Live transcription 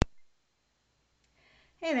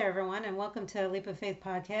Hey there, everyone, and welcome to Leap of Faith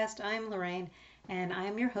podcast. I'm Lorraine, and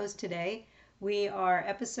I'm your host today. We are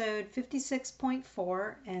episode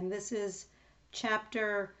 56.4, and this is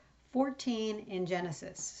chapter 14 in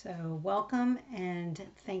Genesis. So, welcome and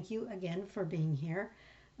thank you again for being here.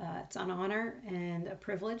 It's an honor and a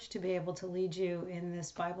privilege to be able to lead you in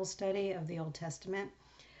this Bible study of the Old Testament.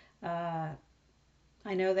 Uh,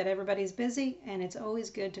 I know that everybody's busy, and it's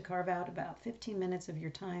always good to carve out about 15 minutes of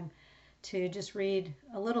your time to just read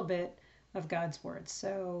a little bit of God's Word.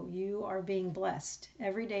 So you are being blessed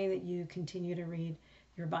every day that you continue to read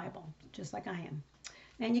your Bible, just like I am.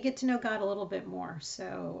 And you get to know God a little bit more.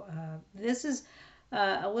 So this is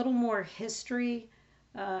a little more history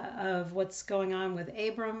of what's going on with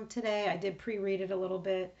Abram today. I did pre-read it a little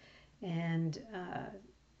bit, and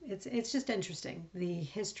it's just interesting, the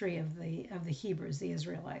history of the Hebrews, the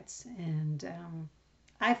Israelites, and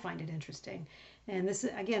I find it interesting. And this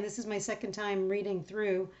is my second time reading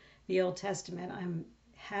through the Old Testament. I'm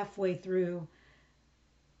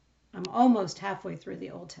almost halfway through the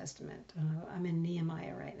Old Testament. I'm in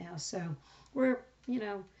Nehemiah right now, so we're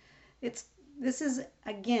it's this is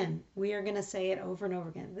again, we are going to say it over and over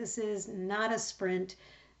again. This is not a sprint.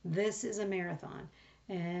 This is a marathon,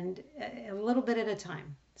 and a little bit at a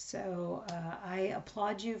time. So I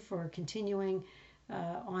applaud you for continuing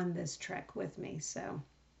on this trek with me. So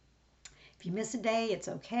if you miss a day, it's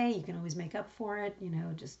okay. You can always make up for it,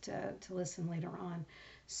 just to listen later on.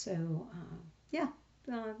 So, yeah,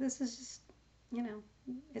 this is just, you know,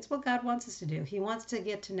 it's what God wants us to do. He wants to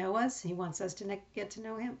get to know us. He wants us to get to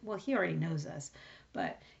know Him. Well, He already knows us,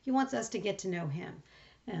 but He wants us to get to know Him.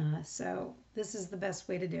 So this is the best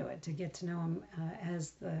way to do it, to get to know Him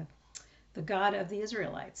as the God of the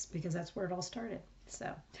Israelites, because that's where it all started.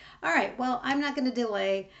 So, all right, well, I'm not going to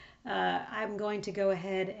delay. I'm going to go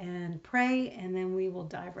ahead and pray, and then we will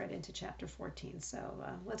dive right into chapter 14. So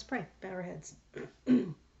let's pray. Bow our heads.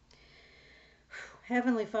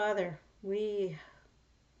 Heavenly Father, we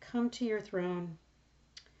come to your throne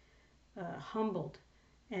humbled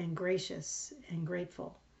and gracious and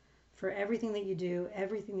grateful for everything that you do,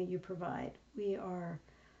 everything that you provide. We are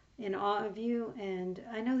in awe of you, and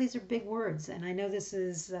I know these are big words, and I know this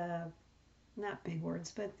is not big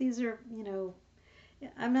words, but these are,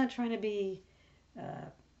 I'm not trying to be uh,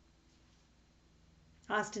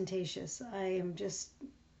 ostentatious. I am just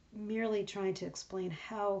merely trying to explain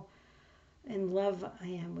how in love I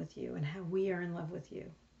am with you and how we are in love with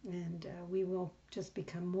you. And we will just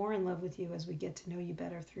become more in love with you as we get to know you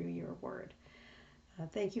better through your word.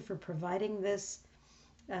 Thank you for providing this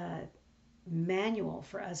uh, manual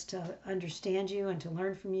for us to understand you and to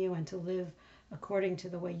learn from you and to live according to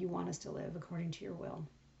the way you want us to live, according to your will.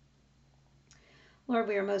 Lord,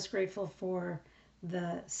 we are most grateful for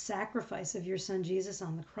the sacrifice of your Son Jesus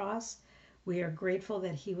on the cross. We are grateful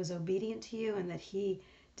that he was obedient to you and that he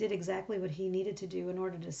did exactly what he needed to do in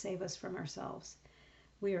order to save us from ourselves.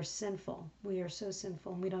 We are sinful. We are so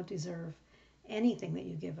sinful, and we don't deserve anything that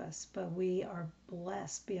you give us, but we are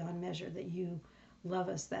blessed beyond measure that you love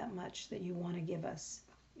us that much, that you want to give us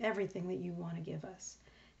everything that you want to give us.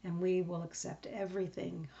 And we will accept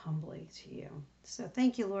everything humbly to you. So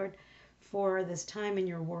thank you, Lord, for this time in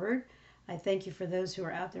your word. I thank you for those who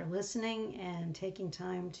are out there listening and taking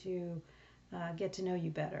time to get to know you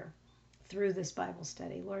better through this Bible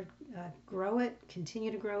study. Lord, grow it,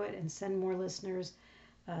 continue to grow it, and send more listeners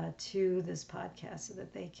to this podcast so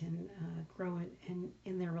that they can grow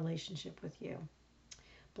in their relationship with you.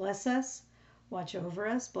 Bless us, watch over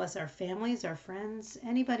us, bless our families, our friends,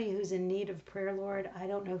 anybody who's in need of prayer, Lord. I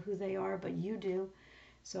don't know who they are, but you do.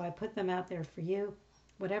 So I put them out there for you,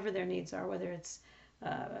 whatever their needs are, whether it's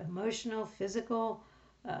emotional, physical,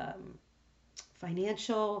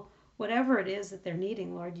 financial, whatever it is that they're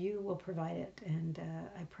needing, Lord, you will provide it. And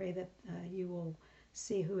I pray that you will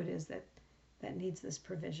see who it is that needs this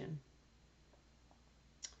provision.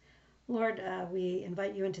 Lord, we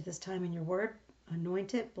invite you into this time in your word.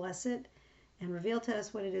 Anoint it, bless it, and reveal to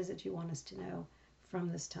us what it is that you want us to know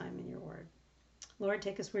from this time in your word. Lord,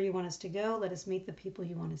 take us where you want us to go. Let us meet the people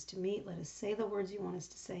you want us to meet. Let us say the words you want us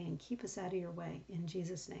to say, and keep us out of your way. In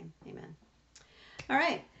Jesus' name, amen. All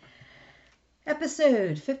right.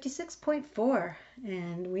 Episode 56.4,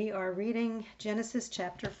 and we are reading Genesis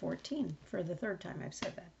chapter 14 for the third time I've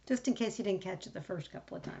said that, just in case you didn't catch it the first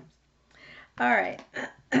couple of times. All right.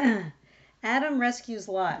 Adam rescues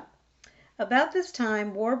Lot. About this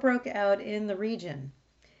time, war broke out in the region.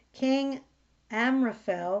 King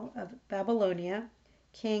Amraphel of Babylonia,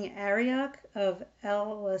 King Arioch of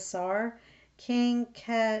Elasar, King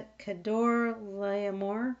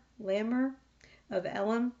Kedorlaomer of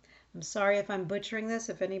Elam, I'm sorry if I'm butchering this.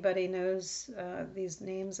 If anybody knows these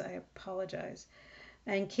names, I apologize.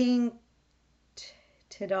 And King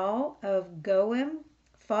Tidal of Goim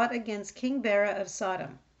fought against King Bera of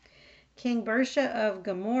Sodom. King Bersha of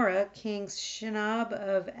Gomorrah, King Shinab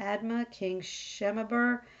of Admah, King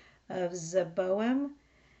Shemeber of Zeboim,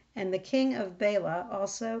 and the king of Bela,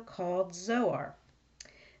 also called Zoar.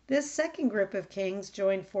 This second group of kings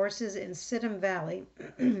joined forces in Siddim Valley,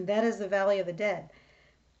 that is the Valley of the Dead.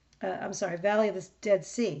 Valley of the Dead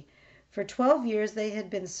Sea. For 12 years they had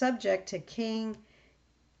been subject to King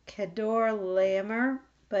Kedorlaomer,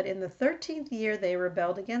 but in the 13th year they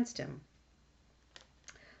rebelled against him.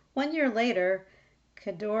 1 year later,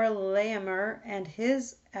 Kedorlaomer and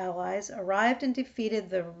his allies arrived and defeated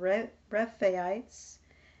the Rephaites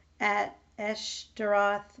at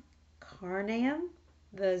Eshtaroth Karnaim,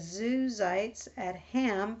 the Zuzites at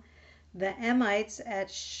Ham, the Emites at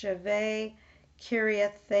Shaveh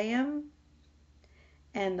Kiriathaim,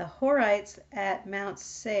 and the Horites at Mount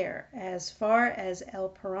Seir, as far as El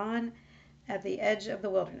Paran at the edge of the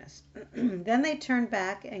wilderness. Then they turned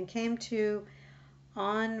back and came to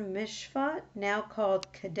On Mishpat, now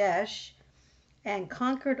called Kadesh, and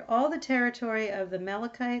conquered all the territory of the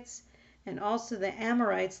Amalekites and also the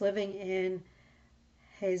Amorites living in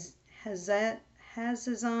Hazazon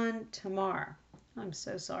Tamar. I'm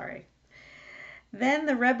so sorry. Then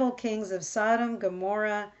the rebel kings of Sodom,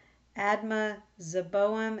 Gomorrah, Admah,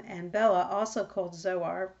 Zeboim, and Bela, also called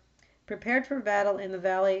Zoar, prepared for battle in the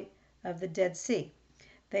valley of the Dead Sea.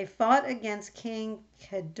 They fought against King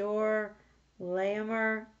Kedorlaomer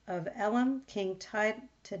of Elam, King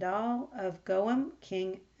Tidal of Goim,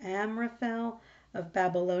 King Amraphel of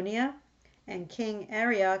Babylonia, and King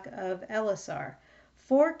Arioch of Elasar,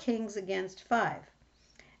 4 kings against 5.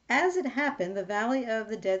 As it happened, the valley of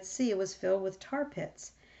the Dead Sea was filled with tar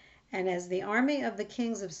pits, and as the army of the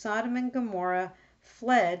kings of Sodom and Gomorrah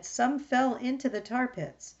fled, some fell into the tar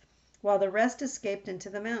pits, while the rest escaped into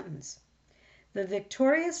the mountains. The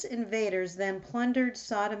victorious invaders then plundered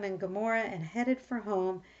Sodom and Gomorrah and headed for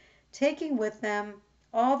home, taking with them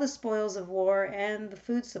all the spoils of war and the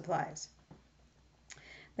food supplies.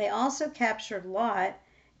 They also captured Lot,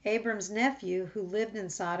 Abram's nephew, who lived in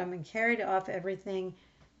Sodom, and carried off everything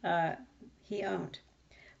he owned.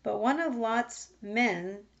 But one of Lot's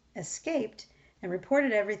men escaped and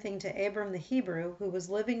reported everything to Abram the Hebrew, who was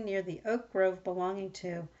living near the oak grove belonging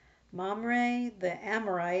to Mamre the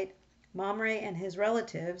Amorite. Mamre and his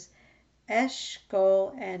relatives,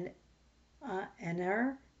 Eshcol and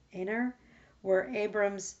Aner, were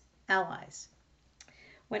Abram's allies.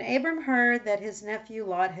 When Abram heard that his nephew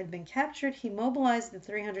Lot had been captured, he mobilized the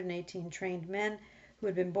 318 trained men who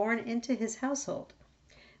had been born into his household.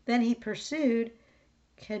 Then he pursued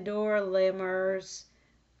Kedorlaomer's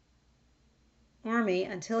army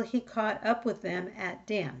until he caught up with them at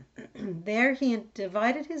Dan. There he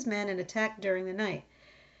divided his men and attacked during the night.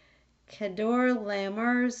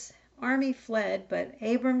 Kedorlaomer's army fled, but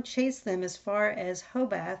Abram chased them as far as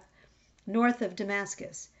Hobath, north of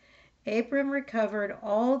Damascus. Abram recovered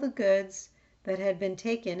all the goods that had been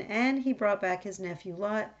taken, and he brought back his nephew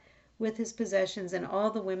Lot with his possessions and all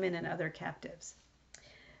the women and other captives.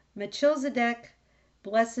 Melchizedek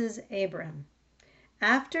blesses Abram.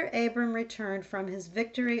 After Abram returned from his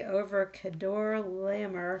victory over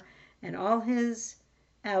Kedorlaomer and all his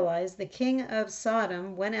allies, the king of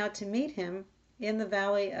Sodom went out to meet him in the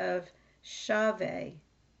valley of Shaveh,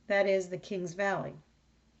 that is the king's valley.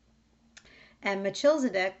 And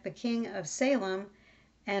Melchizedek, the king of Salem,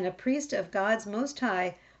 and a priest of God's Most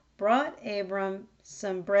High, brought Abram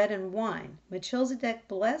some bread and wine. Melchizedek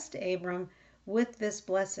blessed Abram with this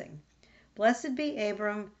blessing. Blessed be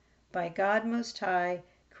Abram by God Most High,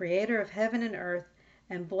 creator of heaven and earth,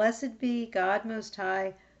 and blessed be God Most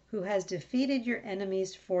High, who has defeated your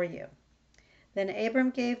enemies for you. Then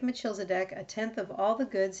Abram gave Melchizedek 1/10 of all the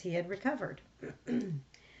goods he had recovered.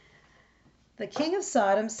 The king of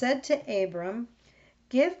Sodom said to Abram,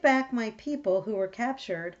 "Give back my people who were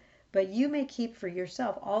captured, but you may keep for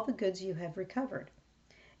yourself all the goods you have recovered."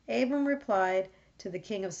 Abram replied to the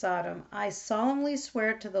king of Sodom, "I solemnly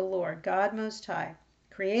swear to the Lord, God Most High,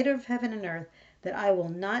 creator of heaven and earth, that I will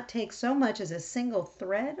not take so much as a single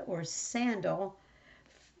thread or a sandal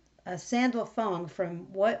thong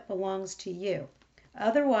from what belongs to you.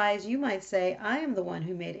 Otherwise, you might say, I am the one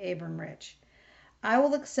who made Abram rich. I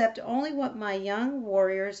will accept only what my young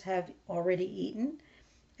warriors have already eaten,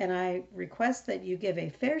 and I request that you give a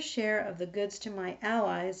fair share of the goods to my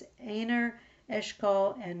allies, Aner,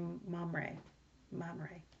 Eshcol, and Mamre.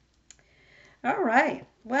 All right.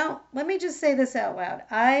 Well, let me just say this out loud.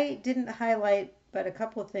 I didn't highlight but a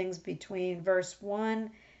couple of things between verse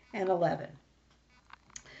 1 and 11,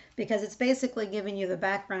 because it's basically giving you the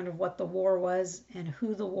background of what the war was and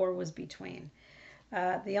who the war was between.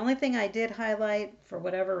 The only thing I did highlight, for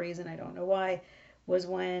whatever reason, I don't know why, was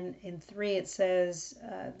when in 3 it says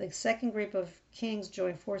the second group of kings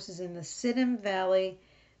joined forces in the Siddim Valley,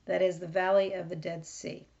 that is the Valley of the Dead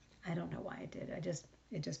Sea. I don't know why I did.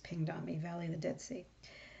 It just pinged on me, Valley of the Dead Sea.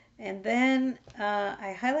 And then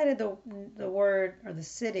I highlighted the word or the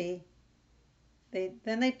city. They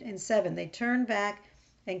in 7 they turned back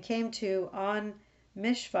and came to on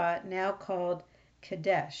Mishpat, now called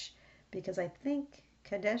Kadesh, because I think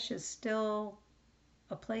Kadesh is still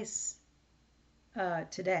a place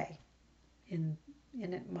today in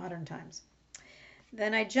modern times.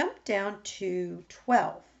 Then I jumped down to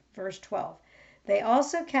 12, verse 12. They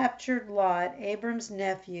also captured Lot, Abram's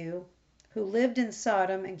nephew, who lived in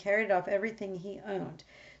Sodom, and carried off everything he owned.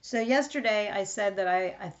 So yesterday I said that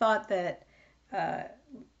I thought that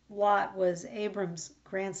Lot was Abram's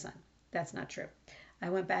grandson. That's not true. I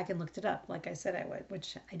went back and looked it up like I said I would,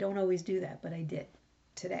 which I don't always do that, but I did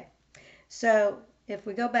today. So if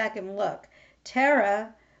we go back and look,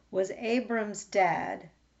 Terah was Abram's dad,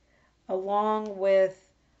 along with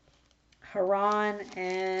Haran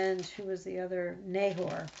and who was the other?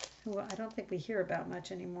 Nahor, who I don't think we hear about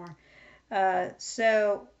much anymore.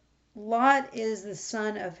 So Lot is the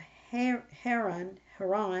son of Haran,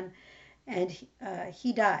 and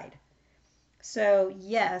he died. So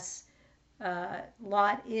yes,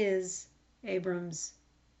 Lot is Abram's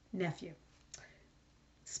nephew.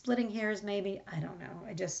 Splitting hairs maybe, I don't know.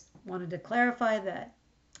 I just wanted to clarify that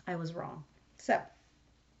I was wrong.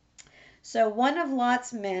 So one of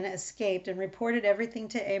Lot's men escaped and reported everything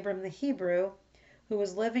to Abram the Hebrew, who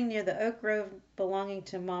was living near the oak grove belonging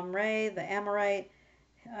to Mamre the Amorite.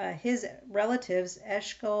 His relatives,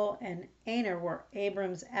 Eshcol and Aner, were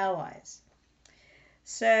Abram's allies.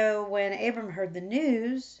 So when Abram heard the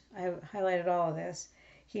news, I highlighted all of this,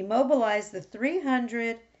 he mobilized the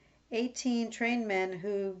 318 trained men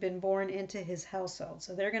who've been born into his household.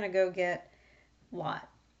 So they're going to go get Lot.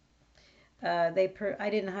 I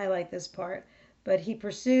didn't highlight this part, but he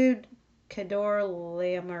pursued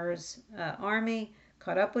Kedorlaomer's army,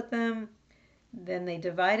 caught up with them. Then they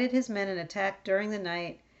divided his men and attacked during the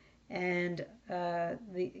night, and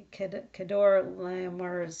the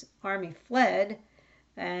Kedorlaomer's army fled,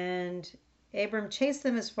 and Abram chased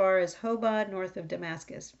them as far as Hobah, north of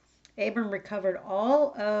Damascus. Abram recovered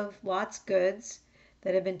all of Lot's goods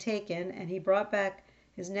that had been taken, and he brought back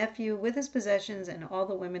his nephew with his possessions and all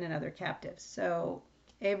the women and other captives. So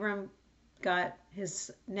Abram got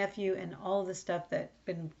his nephew and all the stuff that had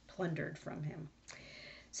been plundered from him.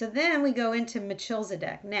 So then we go into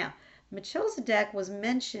Melchizedek. Now, Melchizedek was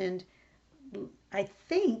mentioned, I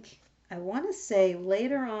want to say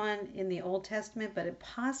later on in the Old Testament, but it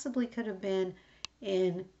possibly could have been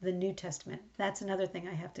in the New Testament. That's another thing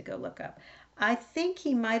I have to go look up. I think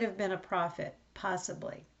he might have been a prophet,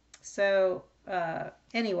 possibly. So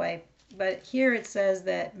anyway, but here it says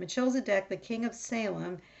that Melchizedek, the king of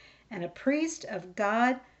Salem, and a priest of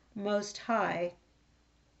God Most High,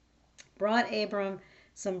 brought Abram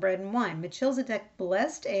some bread and wine. Melchizedek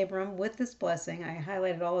blessed Abram with this blessing. I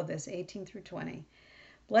highlighted all of this, 18 through 20.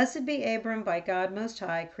 Blessed be Abram by God Most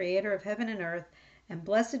High, creator of heaven and earth, and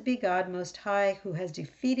blessed be God Most High, who has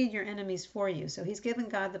defeated your enemies for you. So he's given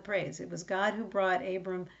God the praise. It was God who brought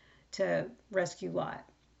Abram to rescue Lot.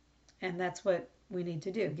 And that's what we need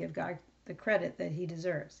to do, give God the credit that he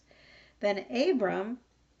deserves. Then Abram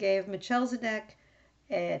gave Melchizedek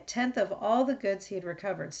a tenth of all the goods he had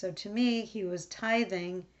recovered. So to me, he was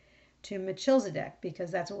tithing to Melchizedek,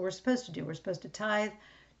 because that's what we're supposed to do. We're supposed to tithe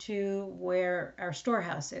to where our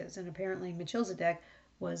storehouse is. And apparently Melchizedek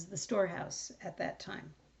was the storehouse at that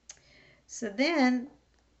time. So then,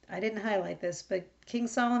 I didn't highlight this, but King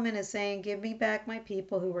Solomon is saying, give me back my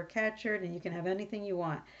people who were captured, and you can have anything you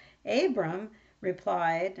want. Abram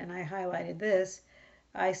replied, and I highlighted this,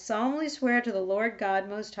 I solemnly swear to the Lord God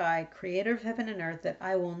Most High, creator of heaven and earth, that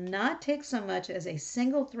I will not take so much as a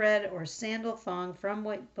single thread or sandal thong from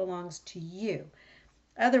what belongs to you.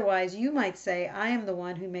 Otherwise, you might say, I am the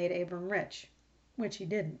one who made Abram rich, which he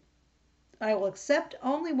didn't. I will accept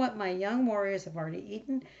only what my young warriors have already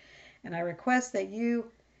eaten, and I request that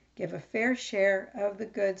you give a fair share of the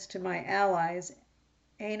goods to my allies,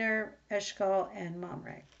 Aner, Eshcol, and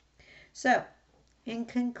Mamre. So, in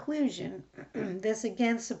conclusion, this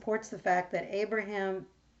again supports the fact that Abram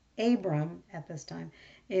at this time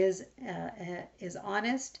is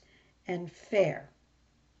honest and fair.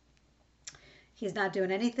 He's not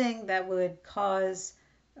doing anything that would cause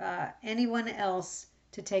anyone else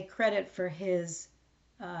to take credit for his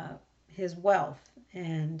his wealth.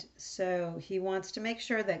 And so he wants to make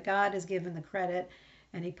sure that God is given the credit,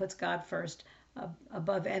 and he puts God first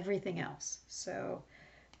above everything else.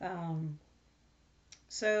 Um,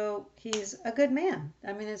 so he's a good man.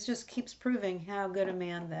 I mean, it just keeps proving how good a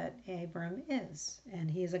man that Abram is, and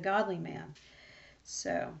he's a godly man.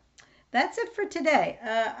 So that's it for today.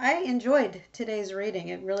 I enjoyed today's reading.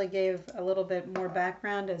 It really gave a little bit more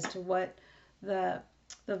background as to what the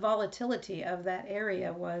the volatility of that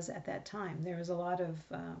area was at that time. There was a lot of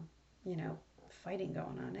you know, fighting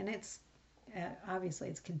going on, and it's obviously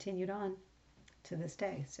it's continued on to this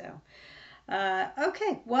day. So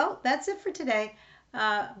okay, well, that's it for today.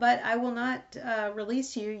 But I will not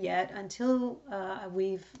release you yet until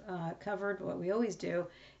we've covered what we always do.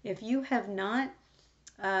 If you have not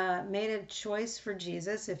made a choice for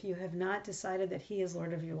Jesus, if you have not decided that He is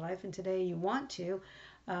Lord of your life, and today you want to,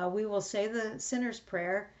 we will say the sinner's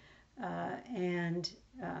prayer, and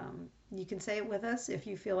you can say it with us if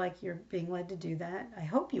you feel like you're being led to do that. I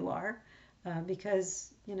hope you are,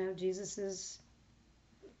 because you know Jesus is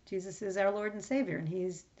our Lord and Savior, and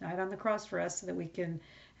He's died on the cross for us so that we can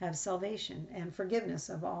have salvation and forgiveness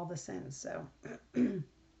of all the sins. So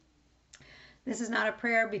this is not a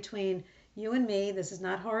prayer between you and me. This is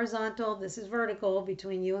not horizontal. This is vertical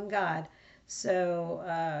between you and God.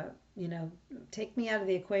 So, you know, take me out of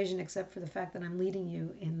the equation except for the fact that I'm leading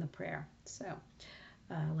you in the prayer. So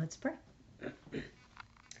let's pray.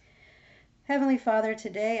 Heavenly Father,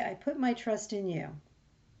 today I put my trust in you.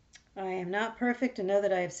 I am not perfect and know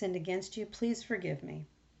that I have sinned against you. Please forgive me.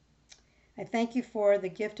 I thank you for the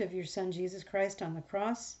gift of your Son, Jesus Christ, on the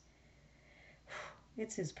cross.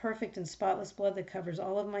 It's his perfect and spotless blood that covers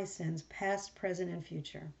all of my sins, past, present, and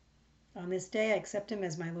future. On this day, I accept him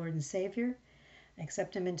as my Lord and Savior. I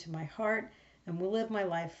accept him into my heart and will live my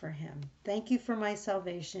life for him. Thank you for my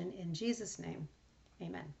salvation. In Jesus' name,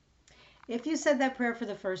 amen. If you said that prayer for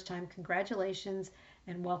the first time, congratulations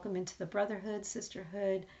and welcome into the brotherhood,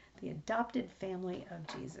 sisterhood, the adopted family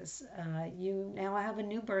of Jesus. You now have a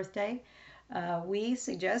new birthday. We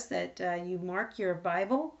suggest that you mark your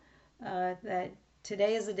Bible, that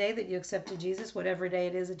today is the day that you accepted Jesus, whatever day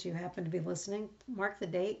it is that you happen to be listening. Mark the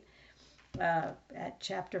date at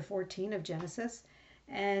chapter 14 of Genesis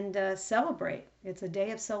and celebrate. It's a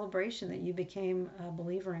day of celebration that you became a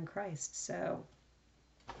believer in Christ. So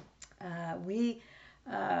we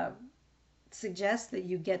suggest that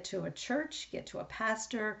you get to a church, get to a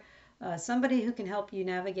pastor, somebody who can help you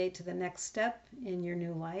navigate to the next step in your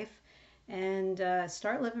new life, and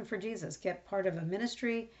start living for Jesus. Get part of a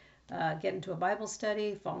ministry, get into a Bible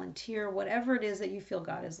study, volunteer, whatever it is that you feel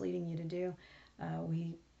God is leading you to do.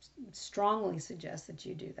 We strongly suggest that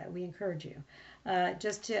you do that. We encourage you.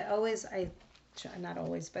 Just to always, not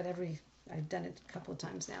always, but I've done it a couple of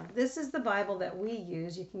times now. This is the Bible that we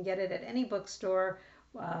use. You can get it at any bookstore,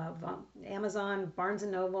 Amazon, Barnes &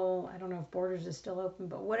 Noble. I don't know if Borders is still open,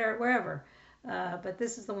 but wherever. But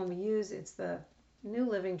this is the one we use. It's the New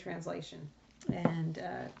Living Translation. And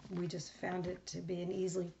we just found it to be an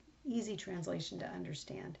easy translation to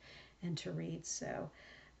understand and to read. So,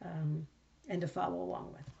 and to follow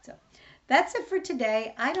along with. So that's it for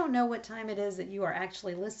today. I don't know what time it is that you are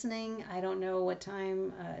actually listening. I don't know what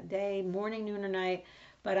time, day, morning, noon, or night,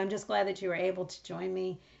 but I'm just glad that you were able to join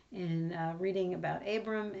me in reading about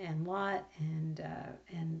Abram and Lot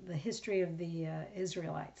and the history of the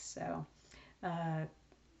Israelites. So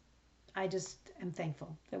I just am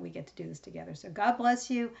thankful that we get to do this together. So God bless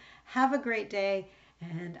you. Have a great day,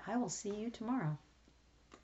 and I will see you tomorrow.